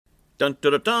Dun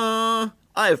dun dun dun!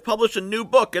 I have published a new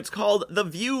book. It's called The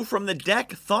View from the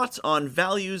Deck, Thoughts on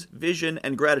Values, Vision,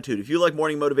 and Gratitude. If you like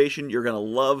morning motivation, you're going to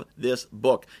love this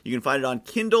book. You can find it on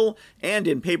Kindle and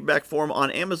in paperback form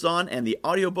on Amazon, and the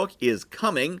audiobook is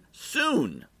coming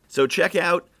soon. So check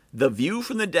out The View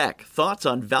from the Deck, Thoughts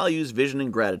on Values, Vision,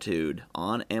 and Gratitude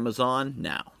on Amazon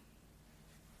now.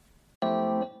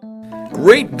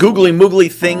 Great googly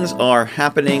moogly things are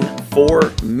happening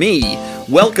for me.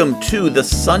 Welcome to the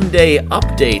Sunday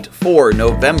update for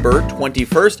November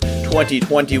 21st,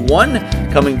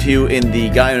 2021, coming to you in the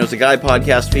Guy Who Knows a Guy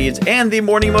podcast feeds and the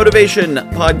Morning Motivation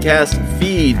podcast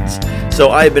feeds. So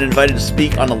I've been invited to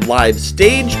speak on a live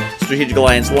stage. Strategic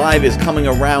Alliance Live is coming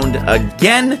around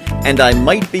again, and I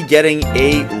might be getting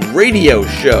a radio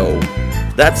show.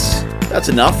 That's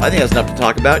enough. I think that's enough to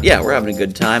talk about. Yeah, we're having a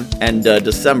good time. And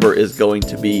December is going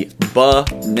to be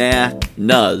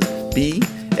bananas.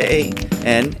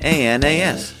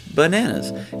 B-A-N-A-N-A-S.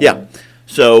 Bananas. Yeah.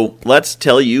 So let's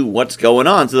tell you what's going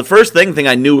on. So the first thing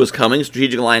I knew was coming,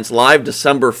 Strategic Alliance Live,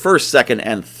 December 1st, 2nd,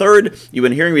 and 3rd. You've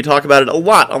been hearing me talk about it a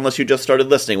lot, unless you just started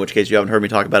listening, in which case you haven't heard me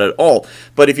talk about it at all.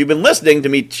 But if you've been listening to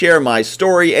me share my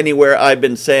story anywhere, I've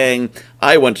been saying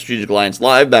I went to Strategic Alliance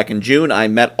Live back in June. I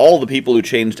met all the people who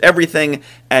changed everything,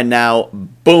 and now,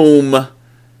 boom,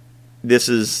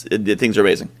 things are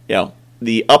amazing. You know,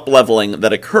 the up-leveling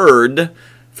that occurred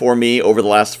for me over the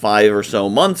last 5 or so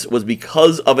months was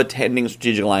because of attending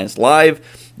Strategic Alliance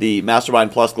Live. The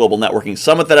Mastermind Plus Global Networking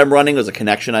Summit that I'm running was a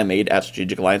connection I made at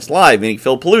Strategic Alliance Live, meaning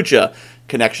Phil Palucha,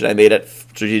 connection I made at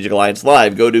Strategic Alliance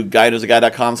Live. Go to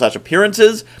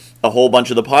guyknowsaguy.com/appearances. A whole bunch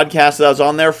of the podcasts that I was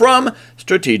on there from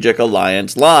Strategic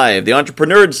Alliance Live. The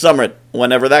Entrepreneurs Summit,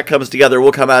 whenever that comes together,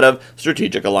 will come out of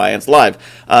Strategic Alliance Live.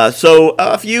 So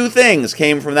a few things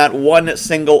came from that one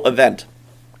single event.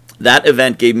 That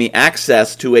event gave me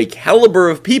access to a caliber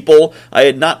of people I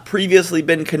had not previously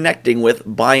been connecting with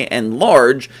by and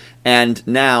large, and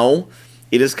now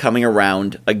it is coming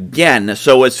around again.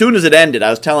 So as soon as it ended,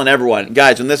 I was telling everyone,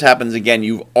 guys, when this happens again,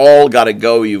 you've all got to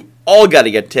go. You've all got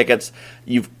to get tickets.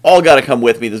 You've all got to come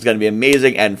with me. This is going to be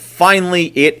amazing. And finally,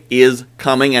 it is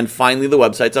coming, and finally the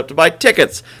website's up to buy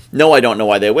tickets. No, I don't know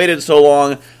why they waited so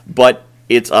long, but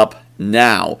it's up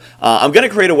now. I'm going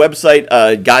to create a website,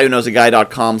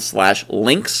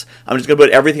 guywhoknowsaguy.com/links. I'm just going to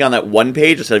put everything on that one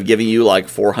page instead of giving you like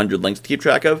 400 links to keep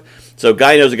track of. So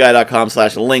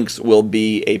guywhoknowsaguy.com/links will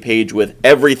be a page with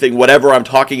everything, whatever I'm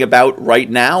talking about right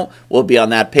now will be on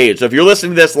that page. So if you're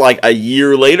listening to this like a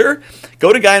year later,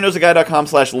 go to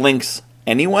guywhoknowsaguy.com/links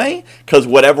anyway, because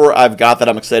whatever I've got that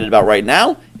I'm excited about right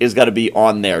now is got to be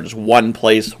on there. Just one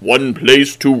place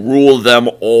to rule them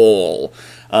all.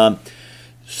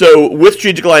 So with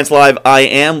Strategic Alliance Live, I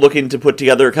am looking to put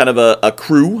together kind of a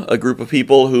crew, a group of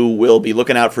people who will be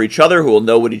looking out for each other, who will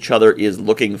know what each other is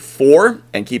looking for,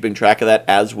 and keeping track of that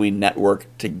as we network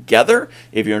together.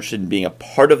 If you're interested in being a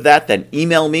part of that, then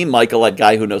email me,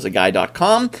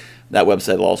 michael@guywhoknowsaguy.com.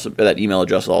 That email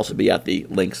address will also be at the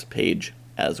links page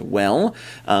as well.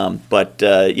 But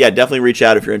definitely reach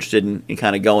out if you're interested in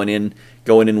kind of going in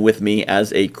with me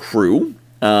as a crew.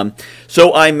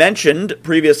 So I mentioned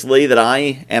previously that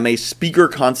I am a speaker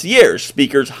concierge.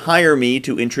 Speakers hire me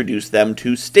to introduce them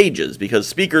to stages because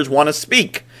speakers want to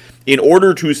speak. In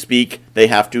order to speak, they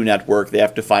have to network, they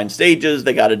have to find stages,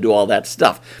 they got to do all that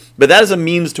stuff. But that is a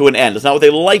means to an end. It's not what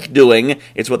they like doing,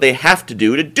 it's what they have to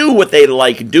do what they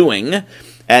like doing.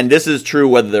 And this is true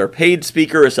whether they're a paid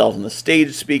speaker, a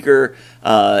self-on-the-stage speaker,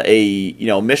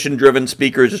 a mission-driven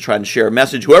speaker just trying to share a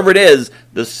message. Whoever it is,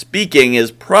 the speaking is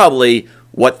probably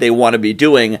what they want to be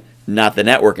doing, not the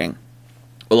networking.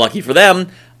 Well, lucky for them,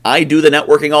 I do the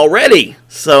networking already.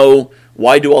 So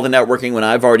why do all the networking when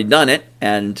I've already done it?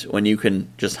 And when you can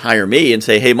just hire me and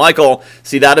say, hey, Michael,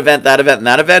 see that event, and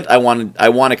that event? I want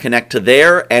to connect to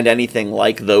there and anything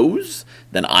like those.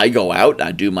 Then I go out,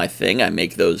 I do my thing, I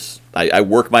make those, I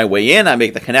work my way in, I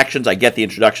make the connections, I get the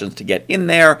introductions to get in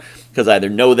there, because I either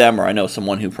know them or I know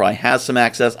someone who probably has some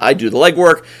access. I do the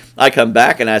legwork, I come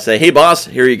back and I say, hey boss,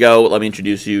 here you go, let me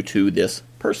introduce you to this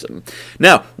person.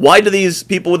 Now, why do these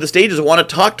people with the stages want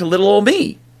to talk to little old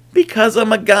me? Because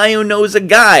I'm a guy who knows a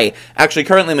guy. Actually,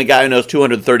 currently I'm a guy who knows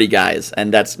 230 guys,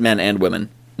 and that's men and women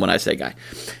when I say guy.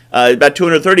 About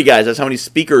 230 guys, that's how many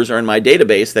speakers are in my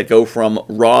database that go from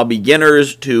raw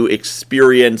beginners to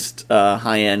experienced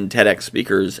high-end TEDx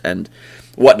speakers and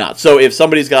whatnot. So if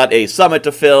somebody's got a summit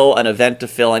to fill, an event to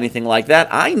fill, anything like that,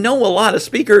 I know a lot of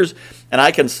speakers, and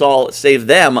I can save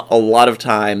them a lot of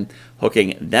time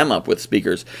hooking them up with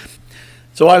speakers.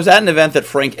 So I was at an event that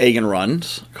Frank Agan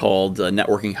runs called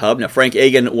Networking Hub. Now, Frank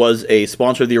Agan was a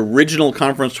sponsor of the original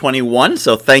Conference 21,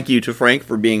 so thank you to Frank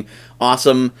for being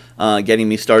awesome, getting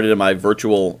me started in my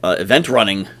virtual event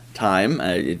running time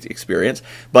experience.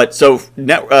 But so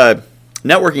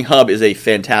Networking Hub is a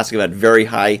fantastic event, very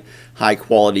high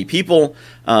quality people,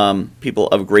 people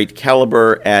of great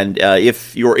caliber, and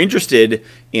if you're interested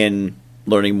in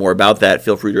learning more about that,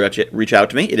 feel free to reach out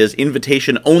to me. It is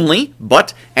invitation only,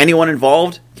 but anyone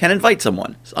involved can invite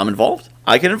someone. So I'm involved,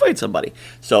 I can invite somebody.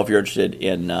 So if you're interested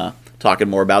in talking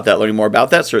more about that, learning more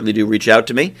about that, certainly do reach out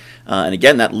to me. And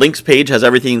again, that links page has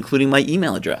everything, including my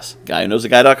email address,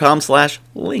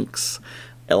 guywhoknowsaguy.com/links.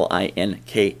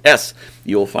 LINKS.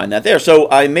 You'll find that there.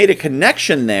 So I made a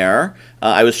connection there.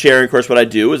 I was sharing, of course, what I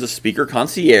do as a speaker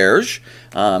concierge.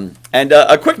 And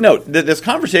a quick note, this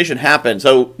conversation happened.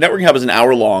 So Networking Hub is an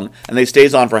hour long, and they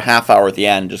stays on for a half hour at the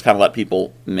end, just kind of let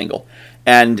people mingle.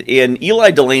 And in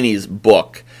Eli Delaney's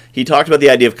book, he talked about the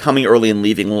idea of coming early and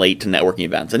leaving late to networking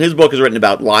events. And his book is written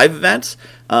about live events,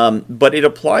 but it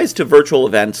applies to virtual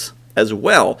events as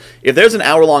well. If there's an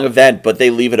hour-long event, but they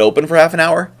leave it open for half an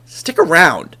hour, stick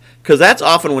around, because that's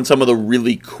often when some of the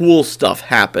really cool stuff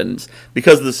happens,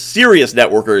 because the serious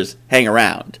networkers hang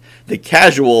around. The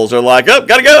casuals are like, oh,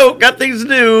 gotta go, got things to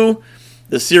do.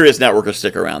 The serious networkers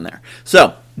stick around there.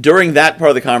 So, during that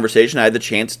part of the conversation, I had the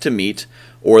chance to meet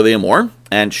Orly Amore,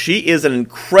 and she is an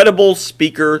incredible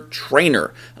speaker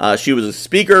trainer. She was a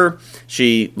speaker.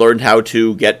 She learned how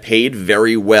to get paid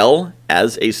very well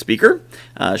as a speaker.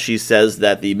 She says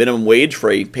that the minimum wage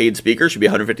for a paid speaker should be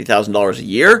 $150,000 a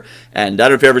year. And I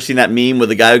don't know if you've ever seen that meme with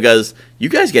the guy who goes, "You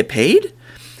guys get paid?"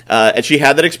 And she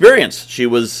had that experience. She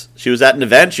was at an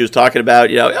event. She was talking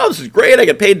about, oh, this is great. I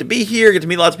get paid to be here, get to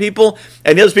meet lots of people.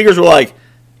 And the other speakers were like,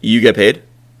 "You get paid?"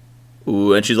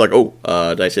 Ooh, and she's like, "Oh,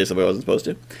 did I say something I wasn't supposed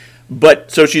to?" But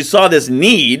so she saw this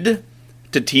need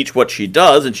to teach what she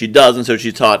does, and she does, and so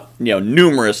she taught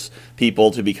numerous people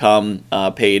to become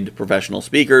paid professional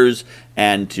speakers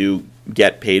and to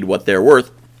get paid what they're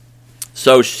worth.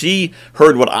 So she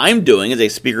heard what I'm doing as a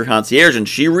speaker concierge, and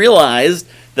she realized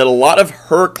that a lot of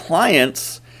her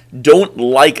clients don't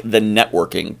like the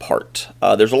networking part.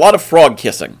 There's a lot of frog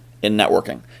kissing in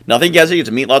networking. Nothing against it, you get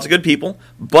to meet lots of good people,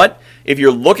 but if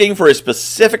you're looking for a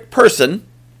specific person,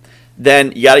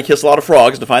 then you got to kiss a lot of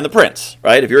frogs to find the prince,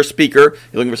 right? If you're a speaker,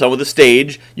 you're looking for someone with a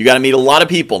stage, you got to meet a lot of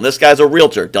people. And this guy's a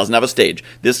realtor, doesn't have a stage.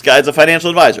 This guy's a financial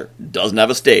advisor, doesn't have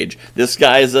a stage. This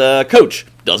guy's a coach,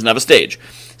 doesn't have a stage.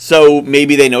 So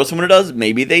maybe they know someone who does,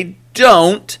 maybe they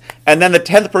don't. And then the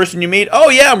 10th person you meet, oh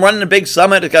yeah, I'm running a big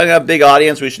summit, it's got a big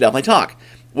audience, we should definitely talk.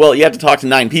 Well, you have to talk to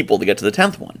 9 people to get to the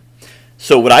 10th one.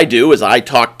 So what I do is I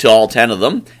talk to all 10 of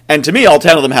them, and to me, all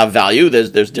 10 of them have value.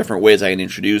 There's different ways I can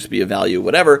introduce, be of value,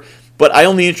 whatever, but I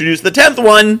only introduce the 10th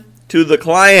one to the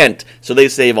client, so they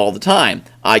save all the time.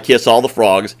 I kiss all the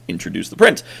frogs, introduce the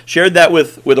prince. Shared that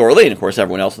with Orly, and of course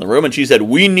everyone else in the room, and she said,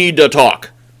 we need to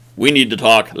talk. We need to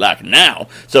talk like now.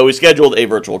 So we scheduled a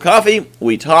virtual coffee,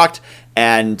 we talked,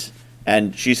 and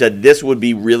she said this would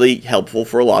be really helpful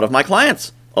for a lot of my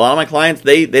clients. A lot of my clients,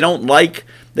 they don't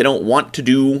want to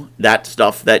do that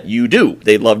stuff that you do.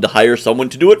 They'd love to hire someone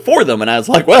to do it for them. And I was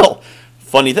like, well,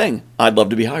 funny thing, I'd love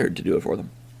to be hired to do it for them.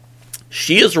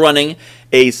 She is running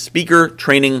a speaker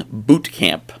training boot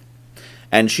camp.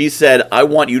 And she said, I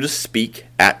want you to speak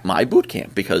at my boot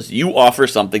camp because you offer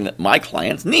something that my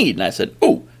clients need. And I said,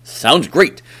 oh, sounds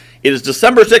great. It is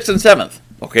December 6th and 7th.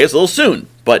 Okay, it's a little soon,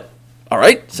 but all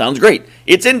right, sounds great.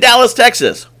 It's in Dallas,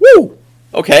 Texas. Woo!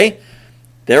 Okay,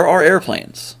 there are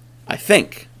airplanes. I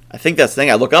think that's the thing.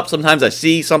 I look up, sometimes I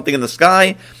see something in the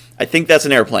sky. I think that's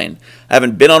an airplane. I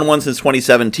haven't been on one since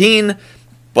 2017,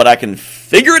 but I can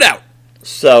figure it out.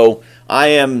 So I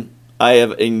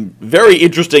have a very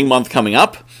interesting month coming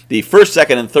up. The 1st,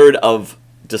 2nd, and 3rd of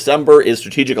December is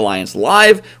Strategic Alliance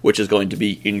Live, which is going to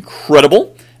be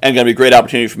incredible and going to be a great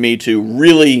opportunity for me to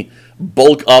really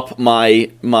bulk up my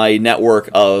network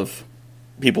of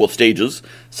people with stages,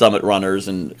 summit runners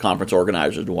and conference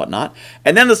organizers and whatnot.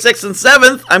 And then the 6th and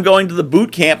 7th, I'm going to the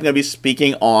boot camp. I'm going to be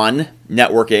speaking on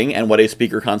networking and what a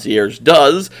speaker concierge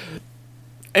does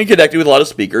and connecting with a lot of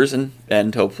speakers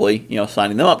and hopefully,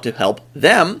 signing them up to help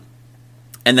them.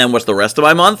 And then what's the rest of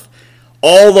my month?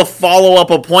 All the follow-up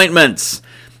appointments.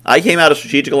 I came out of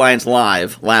Strategic Alliance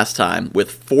Live last time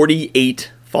with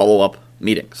 48 follow-up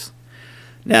meetings.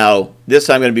 Now, this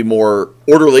time I'm going to be more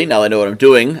orderly. Now that I know what I'm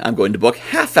doing, I'm going to book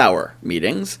half-hour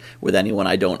meetings with anyone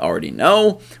I don't already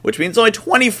know, which means only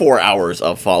 24 hours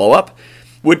of follow-up,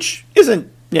 which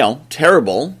isn't,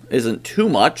 terrible, isn't too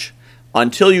much,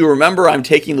 until you remember I'm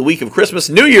taking the week of Christmas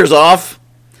and New Year's off.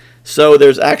 So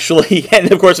there's actually,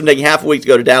 and of course I'm taking half a week to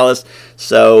go to Dallas,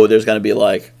 so there's going to be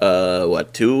like,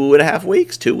 2.5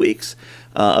 weeks, 2 weeks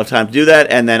of time to do that,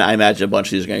 and then I imagine a bunch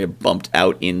of these are going to get bumped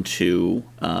out into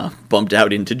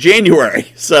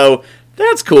January. So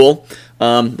that's cool.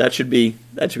 That should be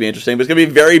interesting. But it's going to be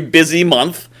a very busy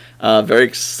month, very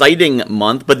exciting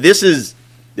month. But this is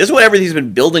what everything's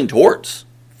been building towards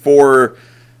for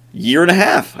year and a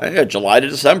half. I got July to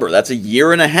December. That's a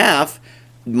year and a half.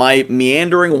 My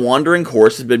meandering, wandering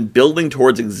course has been building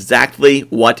towards exactly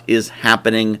what is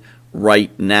happening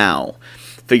right now.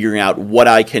 Figuring out what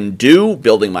I can do,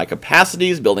 building my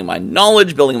capacities, building my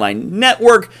knowledge, building my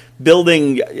network,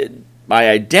 building my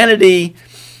identity,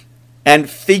 and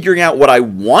figuring out what I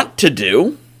want to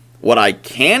do, what I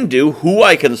can do, who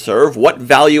I can serve, what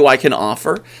value I can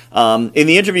offer. In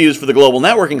the interviews for the Global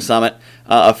Networking Summit,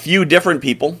 a few different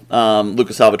people,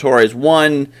 Lucas Salvatore is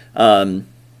one,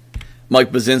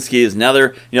 Mike Baczynski is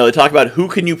another. They talk about who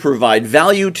can you provide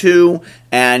value to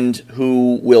and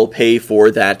who will pay for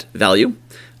that value.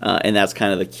 And that's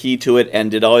kind of the key to it.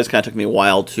 And it always kind of took me a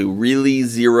while to really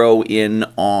zero in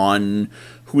on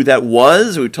who that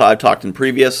was. I've talked in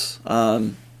previous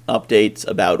updates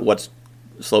about what's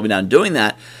slowed me down doing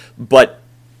that. But,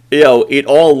 it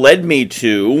all led me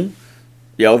to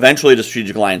eventually to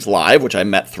Strategic Alliance Live, which I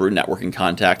met through networking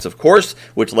contacts, of course,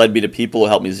 which led me to people who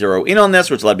helped me zero in on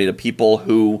this, which led me to people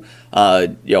who,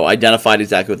 identified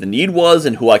exactly what the need was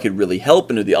and who I could really help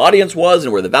and who the audience was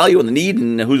and where the value and the need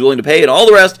and who's willing to pay and all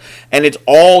the rest. And it's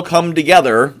all come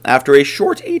together after a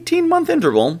short 18-month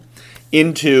interval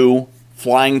into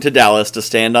flying to Dallas to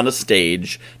stand on a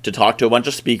stage to talk to a bunch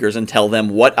of speakers and tell them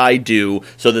what I do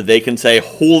so that they can say,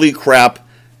 holy crap,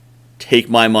 take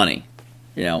my money.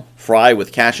 Fry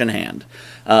with cash in hand.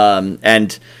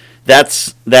 And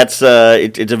it's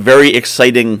a very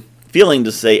exciting feeling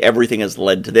to say everything has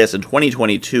led to this. And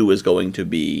 2022 is going to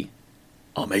be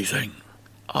amazing.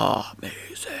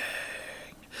 Amazing.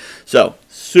 So,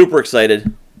 super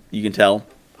excited. You can tell,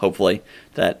 hopefully,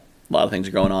 that a lot of things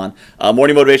are going on.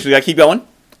 Morning Motivation, we got to keep going.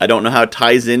 I don't know how it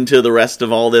ties into the rest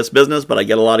of all this business, but I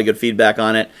get a lot of good feedback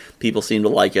on it. People seem to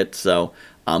like it, so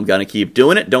I'm going to keep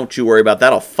doing it. Don't you worry about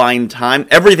that. I'll find time.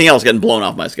 Everything else getting blown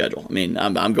off my schedule. I mean,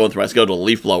 I'm going through my schedule, a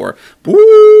leaf blower.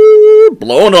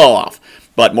 Blown all off.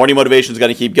 But Morning Motivation is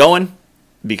going to keep going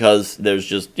because there's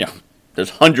just,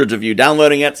 there's hundreds of you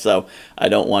downloading it, so I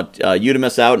don't want you to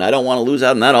miss out, and I don't want to lose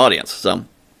out on that audience. So,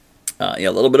 a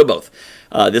little bit of both.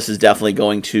 This is definitely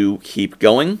going to keep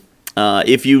going.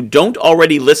 If you don't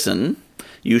already listen,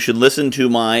 you should listen to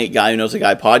my Guy Who Knows a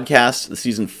Guy podcast. The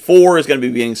season 4 is going to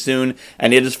be beginning soon,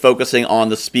 and it is focusing on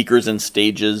the speakers and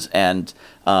stages and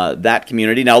that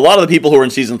community. Now, a lot of the people who are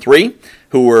in season 3,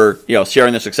 who were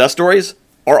sharing their success stories,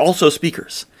 are also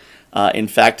speakers. In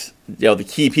fact, the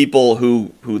key people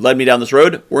who led me down this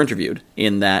road were interviewed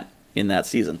in that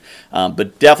season.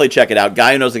 But definitely check it out.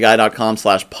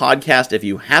 GuyWhoKnowsAGuy.com/podcast if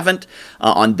you haven't.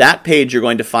 On that page, you're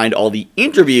going to find all the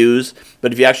interviews,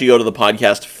 but if you actually go to the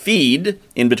podcast feed,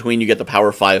 in between you get the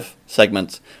Power 5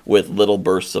 segments with little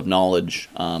bursts of knowledge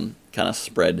kind of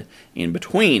spread in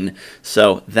between.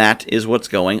 So that is what's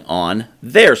going on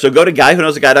there. So go to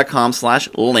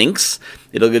GuyWhoKnowsAGuy.com/links.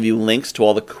 It'll give you links to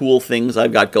all the cool things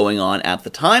I've got going on at the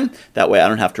time. That way I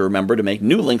don't have to remember to make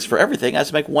new links for everything. I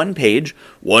just make one page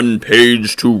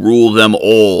to rule them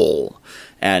all.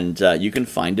 And you can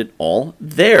find it all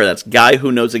there. That's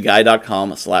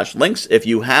GuyWhoKnowsAGuy.com/links. If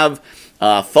you have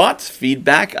thoughts,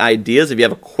 feedback, ideas, if you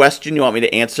have a question you want me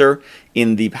to answer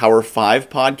in the Power 5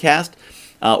 podcast,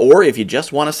 or if you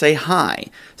just want to say hi,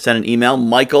 send an email,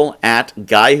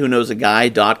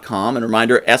 michael@guywhoknowsaguy.com. And a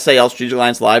reminder, SAL Strategic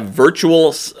Alliance Live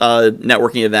virtual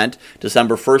networking event,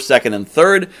 December 1st, 2nd, and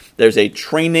 3rd. There's a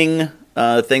training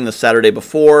thing the Saturday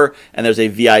before, and there's a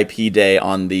VIP day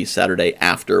on the Saturday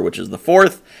after, which is the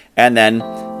 4th. And then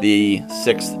the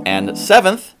 6th and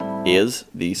 7th is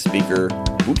the speaker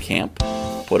boot camp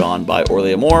put on by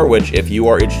Orly Amore, which if you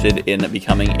are interested in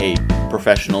becoming a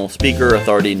professional speaker,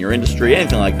 authority in your industry,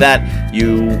 anything like that,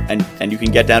 you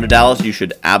can get down to Dallas, you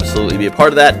should absolutely be a part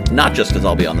of that, not just because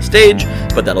I'll be on the stage,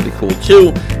 but that'll be cool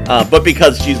too, but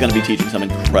because she's going to be teaching some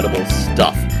incredible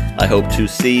stuff. I hope to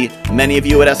see many of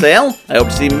you at SAL, I hope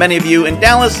to see many of you in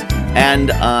Dallas,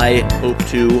 and I hope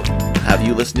to have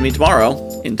you listen to me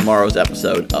tomorrow in tomorrow's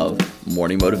episode of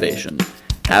Morning Motivation.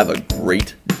 Have a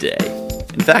great day.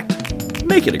 In fact,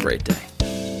 make it a great day.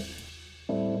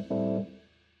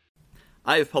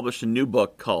 I have published a new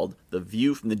book called The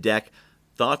View from the Deck,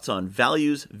 thoughts on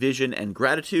values, vision, and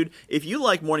gratitude. If you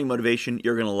like morning motivation,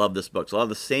 you're going to love this book. So a lot of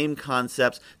the same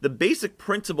concepts. The basic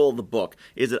principle of the book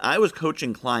is that I was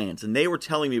coaching clients and they were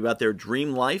telling me about their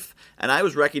dream life, and I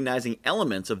was recognizing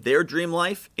elements of their dream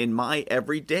life in my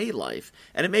everyday life.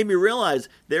 And it made me realize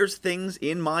there's things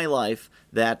in my life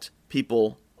that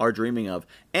people are dreaming of.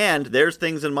 And there's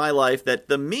things in my life that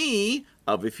the me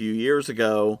of a few years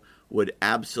ago would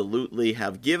absolutely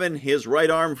have given his right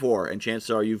arm for, and chances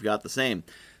are you've got the same.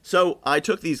 So I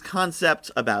took these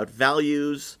concepts about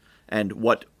values and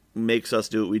what makes us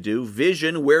do what we do,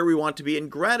 vision, where we want to be, and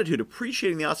gratitude,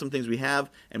 appreciating the awesome things we have,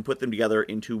 and put them together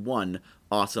into one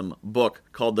awesome book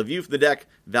called The View from the Deck,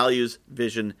 Values,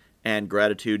 Vision, and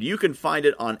Gratitude. You can find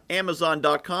it on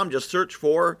Amazon.com. Just search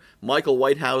for Michael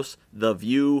Whitehouse, The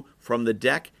View from the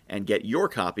Deck, and get your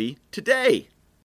copy today.